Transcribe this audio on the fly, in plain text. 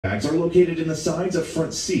Airbags are located in the sides of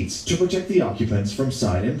front seats to protect the occupants from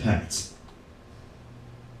side impacts.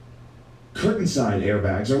 Curtain side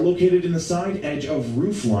airbags are located in the side edge of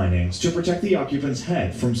roof linings to protect the occupant's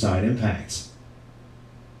head from side impacts.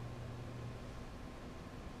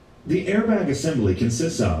 The airbag assembly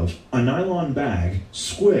consists of a nylon bag,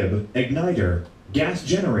 squib, igniter, gas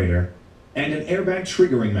generator, and an airbag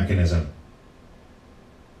triggering mechanism.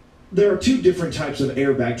 There are two different types of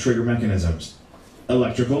airbag trigger mechanisms: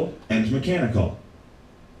 electrical and mechanical.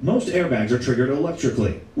 Most airbags are triggered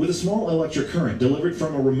electrically, with a small electric current delivered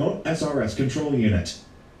from a remote SRS control unit.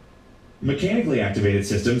 Mechanically activated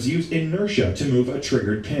systems use inertia to move a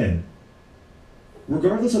triggered pin.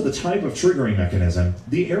 Regardless of the type of triggering mechanism,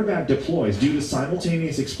 the airbag deploys due to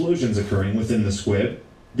simultaneous explosions occurring within the squib,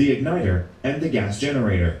 the igniter, and the gas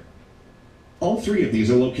generator. All three of these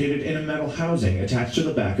are located in a metal housing attached to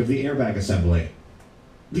the back of the airbag assembly.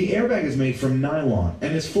 The airbag is made from nylon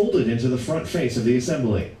and is folded into the front face of the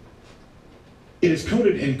assembly. It is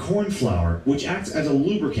coated in corn flour, which acts as a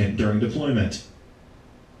lubricant during deployment.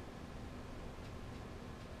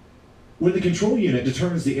 When the control unit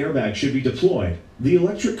determines the airbag should be deployed, the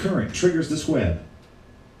electric current triggers the squib.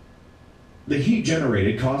 The heat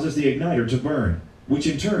generated causes the igniter to burn, which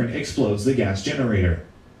in turn explodes the gas generator.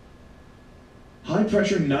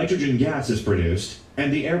 High-pressure nitrogen gas is produced,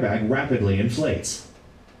 and the airbag rapidly inflates.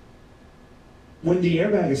 When the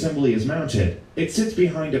airbag assembly is mounted, it sits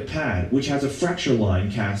behind a pad which has a fracture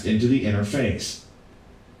line cast into the inner face.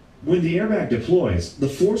 When the airbag deploys, the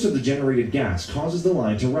force of the generated gas causes the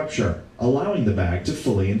line to rupture, allowing the bag to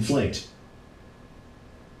fully inflate.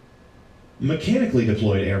 Mechanically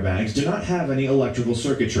deployed airbags do not have any electrical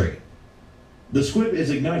circuitry. The squib is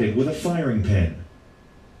ignited with a firing pin.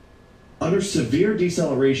 Under severe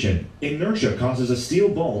deceleration, inertia causes a steel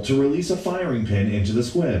ball to release a firing pin into the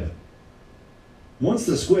squib. Once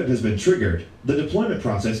the squib has been triggered, the deployment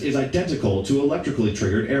process is identical to electrically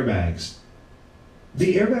triggered airbags.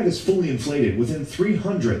 The airbag is fully inflated within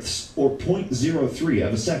 0.03 or 0.03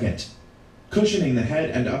 of a second, cushioning the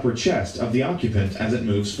head and upper chest of the occupant as it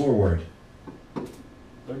moves forward.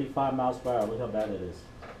 35 miles per hour, look how bad it is.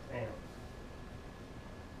 Damn.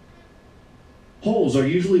 Holes are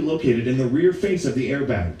usually located in the rear face of the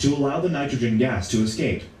airbag to allow the nitrogen gas to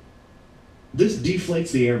escape. This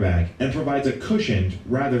deflates the airbag and provides a cushioned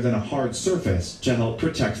rather than a hard surface to help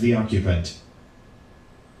protect the occupant.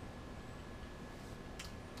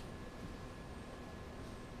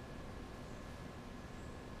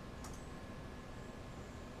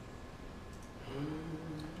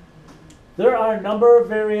 There are a number of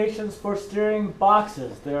variations for steering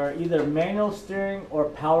boxes. There are either manual steering or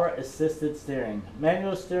power assisted steering.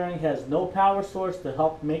 Manual steering has no power source to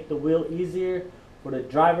help make the wheel easier for the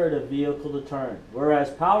driver of the vehicle to turn,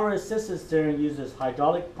 whereas power assisted steering uses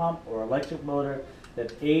hydraulic pump or electric motor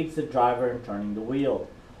that aids the driver in turning the wheel.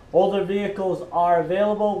 Older vehicles are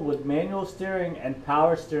available with manual steering, and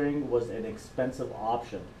power steering was an expensive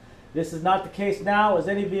option. This is not the case now, as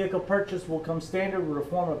any vehicle purchase will come standard with a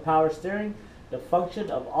form of power steering. The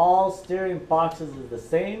function of all steering boxes is the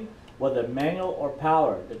same, whether manual or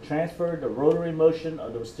power, to transfer the rotary motion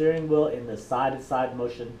of the steering wheel in the side-to-side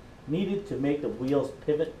motion needed to make the wheels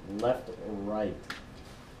pivot left or right.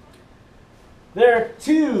 There are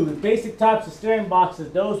two basic types of steering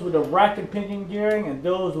boxes, those with a rack and pinion gearing and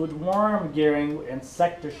those with worm gearing and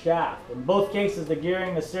sector shaft. In both cases, the gearing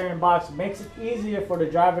of the steering box makes it easier for the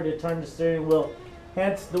driver to turn the steering wheel,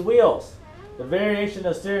 hence the wheels. The variation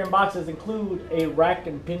of steering boxes include a rack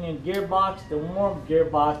and pinion gearbox, the worm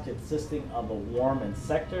gearbox consisting of a worm and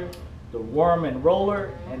sector, the worm and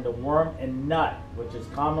roller, and the worm and nut, which is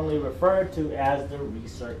commonly referred to as the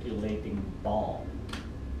recirculating ball.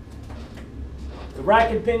 The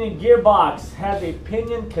rack and pinion gearbox has a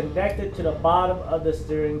pinion connected to the bottom of the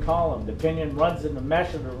steering column. The pinion runs in the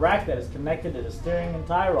mesh of the rack that is connected to the steering and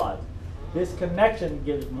tie rods. This connection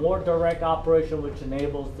gives more direct operation, which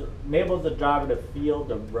enables the driver to feel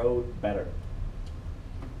the road better.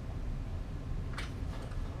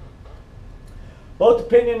 Both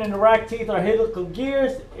the pinion and the rack teeth are helical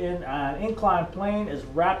gears. In an inclined plane is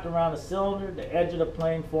wrapped around the cylinder. The edge of the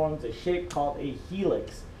plane forms a shape called a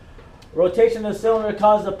helix. Rotation of the cylinder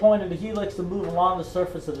causes the point of the helix to move along the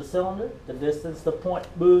surface of the cylinder. The distance the point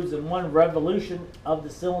moves in one revolution of the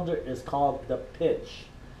cylinder is called the pitch.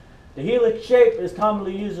 The helix shape is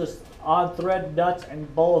commonly used on thread nuts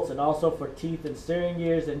and bolts, and also for teeth and steering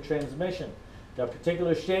gears and transmission. The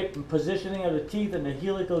particular shape and positioning of the teeth and the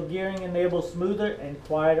helical gearing enables smoother and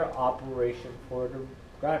quieter operation for the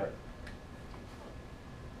driver.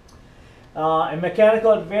 A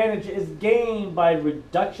mechanical advantage is gained by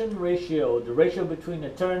reduction ratio, the ratio between the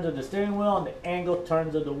turns of the steering wheel and the angle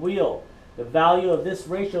turns of the wheel. The value of this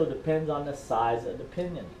ratio depends on the size of the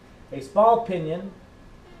pinion. A small pinion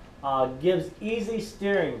gives easy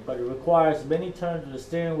steering, but it requires many turns of the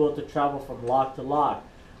steering wheel to travel from lock to lock,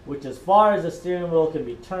 which as far as the steering wheel can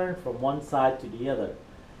be turned from one side to the other.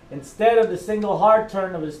 Instead of the single hard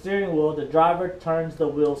turn of the steering wheel, the driver turns the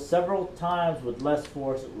wheel several times with less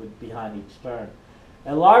force behind each turn.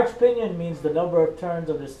 A large pinion means the number of turns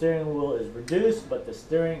of the steering wheel is reduced, but the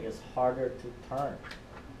steering is harder to turn.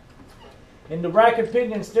 In the rack and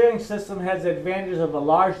pinion steering system has the advantage of a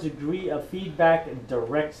large degree of feedback and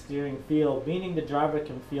direct steering feel, meaning the driver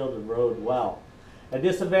can feel the road well. A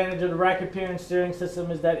disadvantage of the rack and pinion steering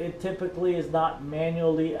system is that it typically is not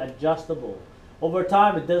manually adjustable. Over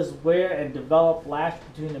time, it does wear and develop lash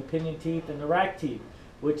between the pinion teeth and the rack teeth,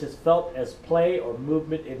 which is felt as play or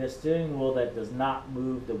movement in the steering wheel that does not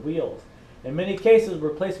move the wheels. In many cases,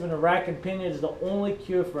 replacement of rack and pinion is the only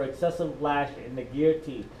cure for excessive lash in the gear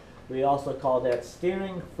teeth. We also call that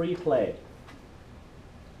steering free play.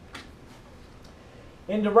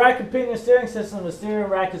 In the rack and pinion steering system, the steering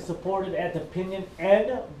rack is supported at the pinion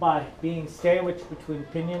end by being sandwiched between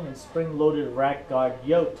pinion and spring-loaded rack guard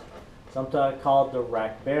yoke, sometimes called the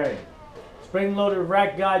rack bearing. Spring-loaded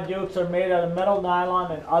rack guide yokes are made out of metal,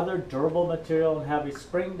 nylon, and other durable material and have a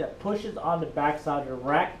spring that pushes on the backside of the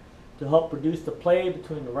rack to help produce the play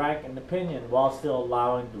between the rack and the pinion while still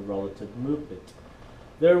allowing the relative movement.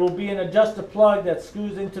 There will be an adjuster plug that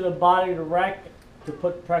screws into the body of the rack to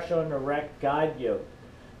put pressure on the rack guide yoke.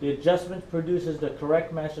 The adjustment produces the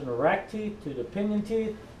correct match of the rack teeth to the pinion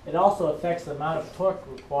teeth. It also affects the amount of torque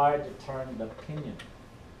required to turn the pinion.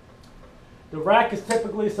 The rack is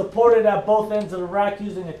typically supported at both ends of the rack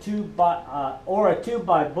using a tube by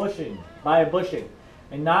a bushing.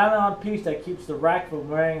 A nylon piece that keeps the rack from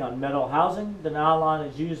wearing on metal housing. The nylon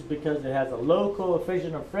is used because it has a low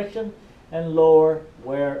coefficient of friction and low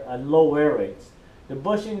wear rates. The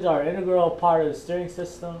bushings are an integral part of the steering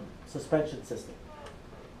suspension system.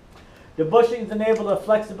 The bushings enable the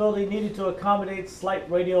flexibility needed to accommodate slight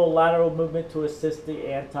radial lateral movement to assist the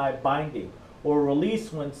anti-binding or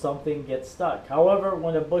release when something gets stuck. However,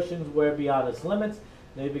 when the bushings wear beyond its limits,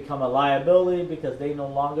 they become a liability because they no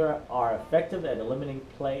longer are effective at eliminating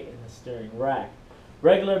play in the steering rack.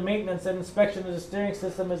 Regular maintenance and inspection of the steering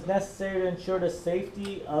system is necessary to ensure the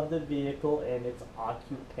safety of the vehicle and its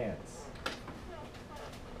occupants.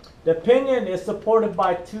 The pinion is supported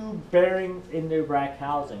by two bearings in the rack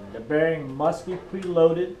housing. The bearing must be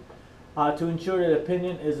preloaded to ensure that the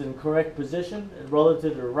pinion is in correct position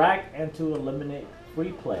relative to the rack and to eliminate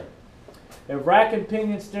free play. A rack and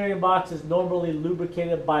pinion steering box is normally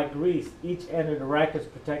lubricated by grease. Each end of the rack is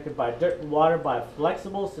protected by dirt and water by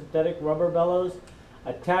flexible synthetic rubber bellows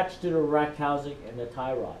attached to the rack housing and the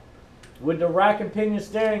tie rod. With the rack and pinion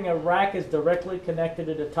steering, a rack is directly connected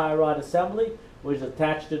to the tie rod assembly, which is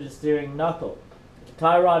attached to the steering knuckle. The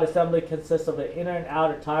tie rod assembly consists of an inner and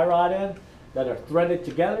outer tie rod end that are threaded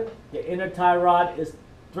together. The inner tie rod is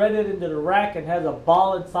threaded into the rack and has a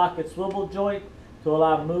ball and socket swivel joint to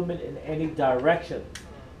allow movement in any direction.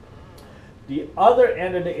 The other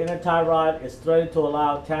end of the inner tie rod is threaded to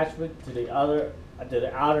allow attachment to the outer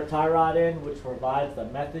tie rod end, which provides the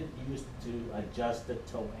method used to adjust the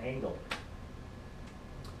toe angle.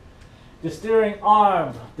 The steering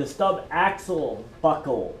arm, the stub axle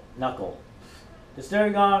knuckle. The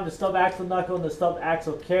steering arm, the stub axle knuckle, and the stub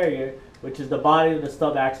axle carrier, which is the body of the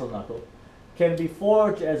stub axle knuckle, can be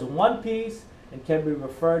forged as one piece and can be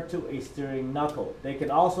referred to a steering knuckle. They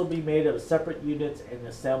can also be made of separate units and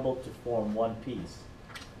assembled to form one piece.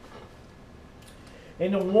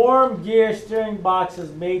 In the worm gear, steering box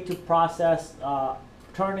is made to process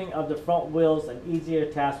turning of the front wheels, an easier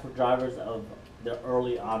task for drivers of the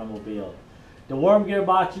early automobile. The worm gear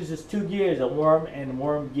box uses two gears, a worm and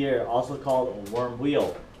worm gear, also called a worm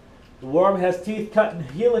wheel. The worm has teeth cut in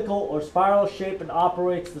helical or spiral shape and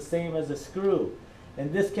operates the same as a screw.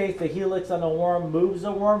 In this case, the helix on the worm moves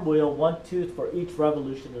the worm wheel one tooth for each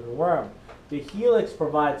revolution of the worm. The helix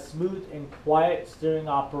provides smooth and quiet steering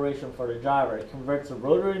operation for the driver. It converts the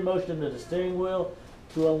rotary motion of the steering wheel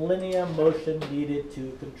to a linear motion needed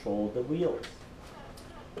to control the wheels.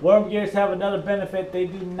 Worm gears have another benefit. They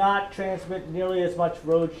do not transmit nearly as much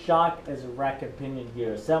road shock as a rack and pinion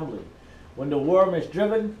gear assembly. When the worm is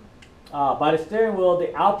driven by the steering wheel,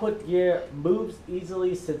 the output gear moves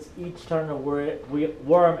easily since each turn of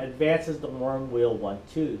worm advances the worm wheel one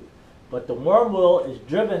tooth. But the worm wheel is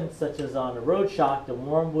driven, such as on the road shock, the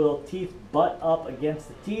worm wheel teeth butt up against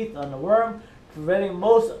the teeth on the worm, preventing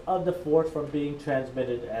most of the force from being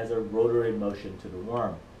transmitted as a rotary motion to the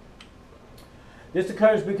worm. This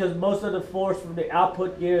occurs because most of the force from the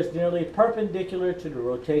output gear is nearly perpendicular to the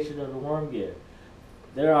rotation of the worm gear.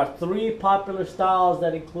 There are three popular styles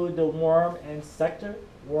that include the worm and sector,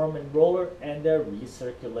 worm and roller, and their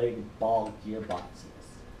recirculating ball gearboxes.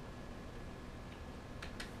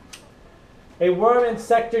 A worm and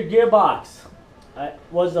sector gearbox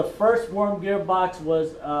was the first worm gearbox.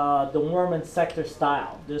 Was the worm and sector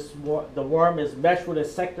style. The worm is meshed with a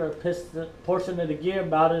sector piston portion of the gear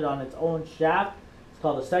mounted on its own shaft. It's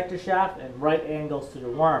called a sector shaft, and right angles to the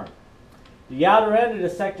worm. The outer end of the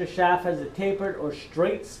sector shaft has a tapered or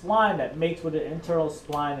straight spline that mates with the internal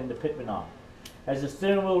spline in the pitman arm. As the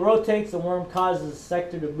steering wheel rotates, the worm causes the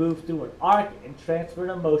sector to move through an arc and transfer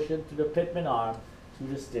the motion to the pitman arm to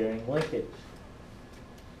the steering linkage.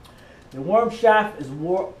 The worm shaft is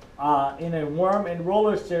in a worm and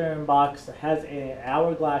roller steering box, has an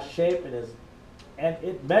hourglass shape and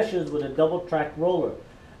it meshes with a double track roller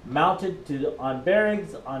mounted on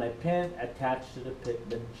bearings on a pin attached to the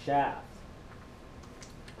pitman shaft.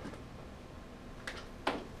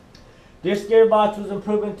 This gearbox was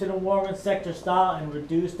improvement to the worm and sector style and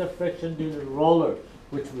reduced the friction due to the roller,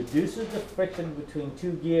 which reduces the friction between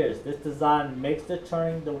two gears. This design makes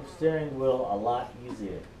turning the steering wheel a lot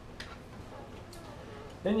easier.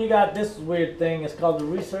 Then you got this weird thing. It's called the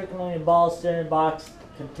recirculating ball steering box.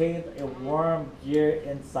 Contains a worm gear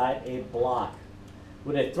inside a block.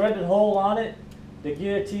 With a threaded hole on it, the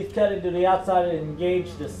gear teeth cut into the outside and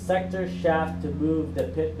engage the sector shaft to move the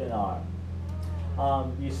pitman arm.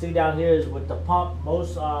 You see down here is with the pump.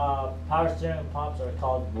 Most power steering pumps are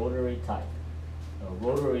called rotary type, or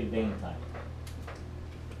rotary vane type.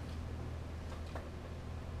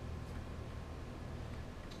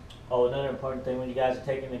 Oh, another important thing when you guys are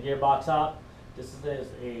taking the gearbox out, these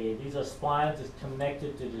are splines that's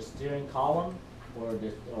connected to the steering column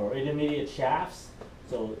or intermediate shafts.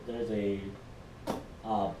 So there's a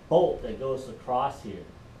bolt that goes across here.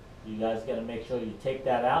 You guys got to make sure you take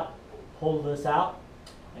that out, pull this out,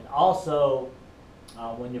 and also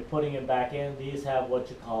when you're putting it back in, these have what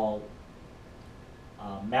you call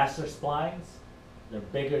master splines. They're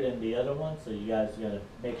bigger than the other ones, so you guys got to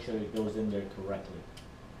make sure it goes in there correctly.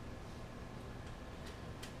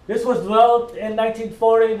 This was developed in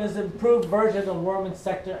 1940 and is an improved version of worm and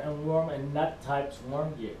sector and worm and nut types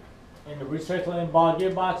worm gear. In the recirculating ball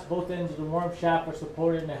gearbox, both ends of the worm shaft are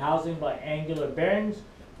supported in the housing by angular bearings,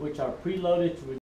 which are preloaded to